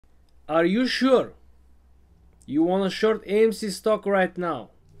Are you sure you want to short AMC stock right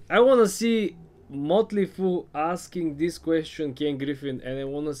now? I want to see Motley Fool asking this question, Ken Griffin, and I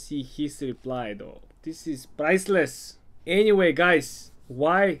want to see his reply though. This is priceless. Anyway, guys,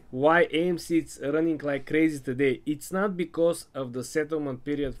 why AMC is running like crazy today? It's not because of the settlement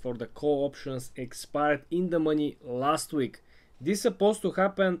period for the call options expired in the money last week. This is supposed to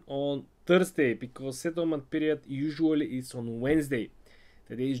happen on Thursday because settlement period usually is on Wednesday.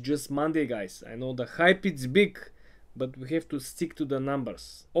 Today is just Monday, guys. I know the hype is big, but we have to stick to the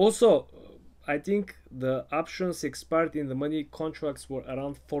numbers. Also, I think the options expired in the money contracts were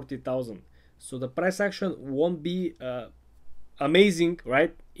around 40,000. So the price action won't be amazing,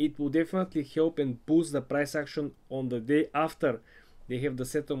 right? It will definitely help and boost the price action on the day after they have the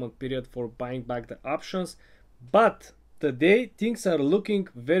settlement period for buying back the options. But today things are looking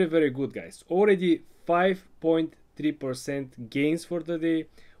very, very good, guys. Already 5.3% gains for the day.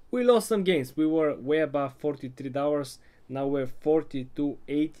 We lost some gains. We were way above $43. Now we're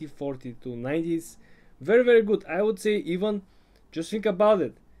 42.80, 42.90s. Very, very good. I would say even just think about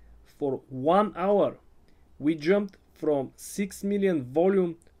it. For 1 hour, we jumped from 6 million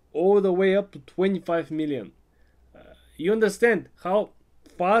volume all the way up to 25 million. You understand how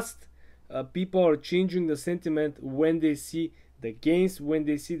fast people are changing the sentiment when they see the gains, when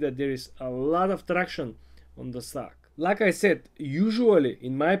they see that there is a lot of traction on the stock. Like I said, usually,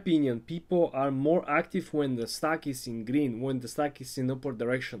 in my opinion, people are more active when the stock is in green, when the stock is in upward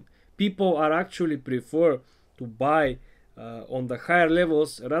direction. People are actually prefer to buy on the higher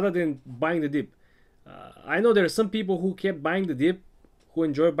levels rather than buying the dip. I know there are some people who kept buying the dip, who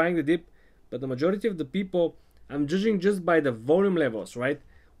enjoy buying the dip, but the majority of the people, I'm judging just by the volume levels, right?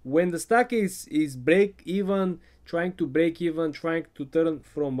 When the stock is break even, trying to break even, trying to turn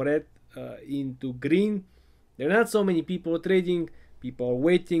from red into green, there are not so many people trading. People are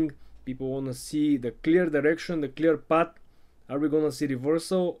waiting. People want to see the clear direction, the clear path. Are we going to see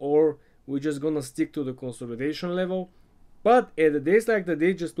reversal, or we're just going to stick to the consolidation level? But at the days like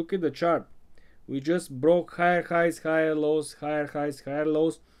today, just look at the chart. We just broke higher highs, higher lows, higher highs, higher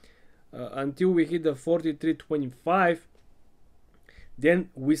lows until we hit the 43.25. Then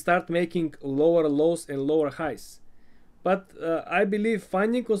we start making lower lows and lower highs. But I believe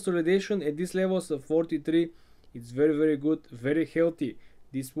finding consolidation at these levels of 43 is very, very good, very healthy.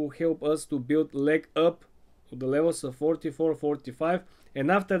 This will help us to build leg up to the levels of 44, 45,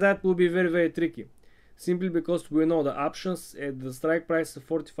 and after that will be very, very tricky. Simply because we know the options at the strike price of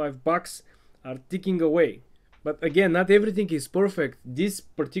 45 bucks are ticking away. But again, not everything is perfect. This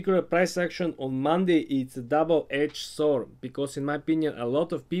particular price action on Monday is a double-edged sword, because in my opinion a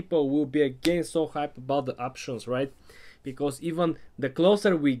lot of people will be again so hyped about the options, right? Because even the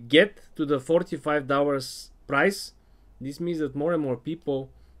closer we get to the $45 price, this means that more and more people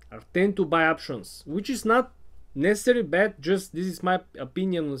are tend to buy options, which is not necessarily bad. Just this is my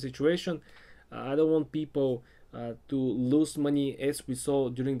opinion on the situation. I don't want people to lose money as we saw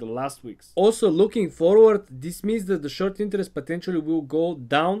during the last weeks. Also, looking forward, this means that the short interest potentially will go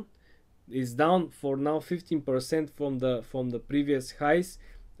down. Is down for now 15% from the previous highs.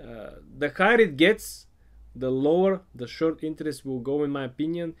 The higher it gets, the lower the short interest will go, in my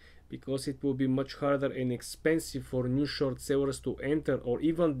opinion, because it will be much harder and expensive for new short sellers to enter or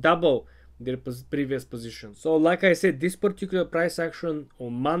even double their previous position. So like I said, this particular price action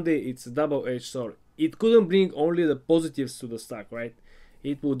on Monday, it's a double-edged sword. It couldn't bring only the positives to the stock, right?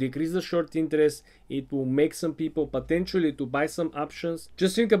 It will decrease the short interest. It will make some people potentially to buy some options.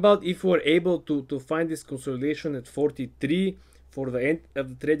 Just think about if we're able to find this consolidation at 43 for the end of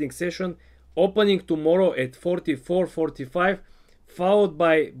the trading session, opening tomorrow at 44, 45, followed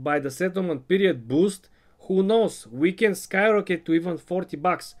by the settlement period boost. Who knows? We can skyrocket to even 40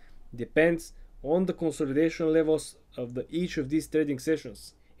 bucks. Depends on the consolidation levels of each of these trading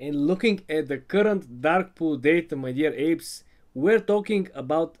sessions. And looking at the current dark pool data, my dear apes, we're talking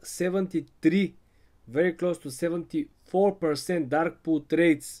about 73, very close to 74% dark pool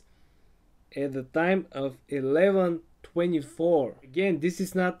trades at the time of 11/24. Again, this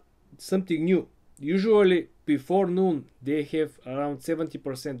is not something new. Usually before noon they have around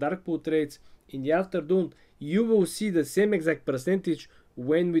 70% dark pool trades. In the afternoon you will see the same exact percentage.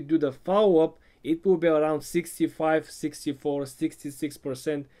 When we do the follow-up, it will be around 65, 64,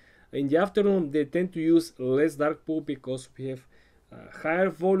 66%. In the afternoon they tend to use less dark pool because we have higher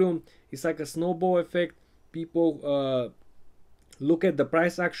volume. It's like a snowball effect. People look at the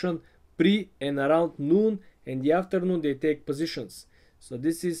price action pre and around noon, and the afternoon they take positions. So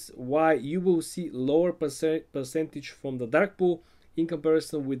this is why you will see lower percentage from the dark pool in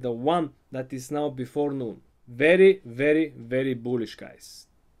comparison with the one that is now before noon. Very, very, very bullish, guys.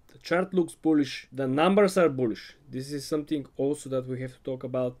 The chart looks bullish. The numbers are bullish. This is something also that we have to talk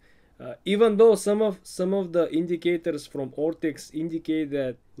about. Even though some of the indicators from Ortex indicate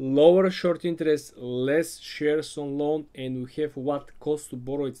that lower short interest, less shares on loan, and we have what cost to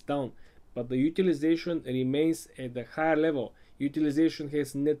borrow it's down, but the utilization remains at the higher level. Utilization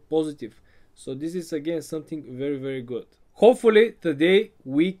has net positive, so this is again something very, very good. Hopefully today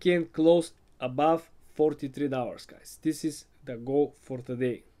we can close above $43, guys. This is the goal for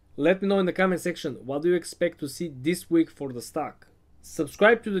today. Let me know in the comment section what do you expect to see this week for the stock.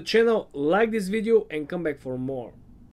 Subscribe to the channel, like this video, and come back for more.